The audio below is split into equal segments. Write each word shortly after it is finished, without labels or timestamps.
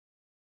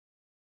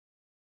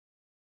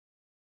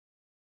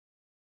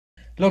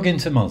Log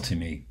into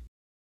Multi-Me.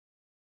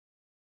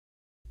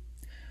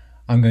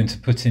 I'm going to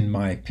put in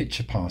my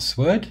picture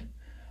password,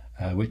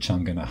 which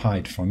I'm going to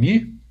hide from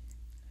you.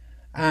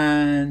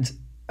 And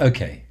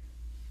OK.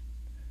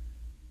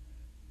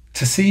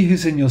 To see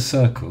who's in your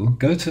circle,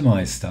 go to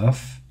My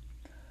Stuff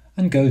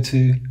and go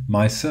to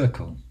My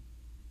Circle.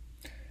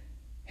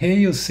 Here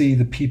you'll see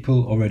the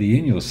people already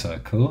in your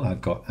circle.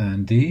 I've got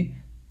Andy,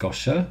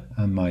 Gosha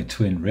and my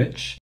twin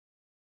Rich,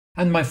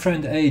 and my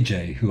friend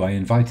AJ, who I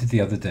invited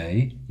the other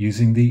day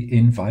using the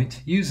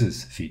Invite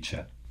Users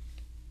feature.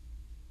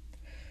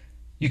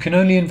 You can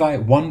only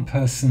invite one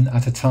person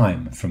at a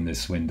time from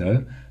this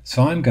window,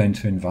 so I'm going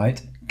to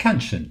invite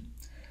Kanchan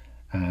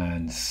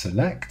and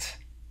select,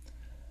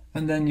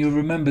 and then you'll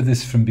remember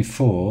this from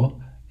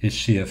before. Is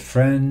she a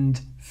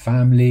friend,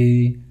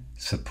 family,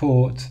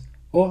 support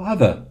or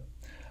other?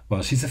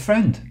 Well, she's a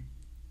friend.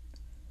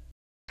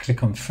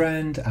 Click on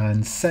Friend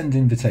and Send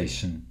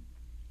Invitation.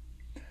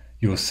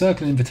 Your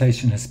circle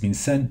invitation has been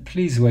sent.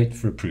 Please wait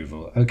for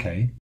approval.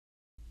 OK.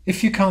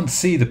 If you can't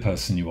see the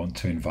person you want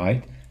to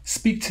invite,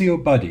 speak to your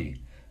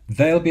buddy.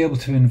 They'll be able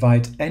to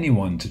invite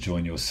anyone to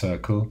join your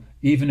circle,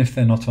 even if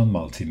they're not on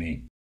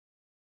Multi-Me.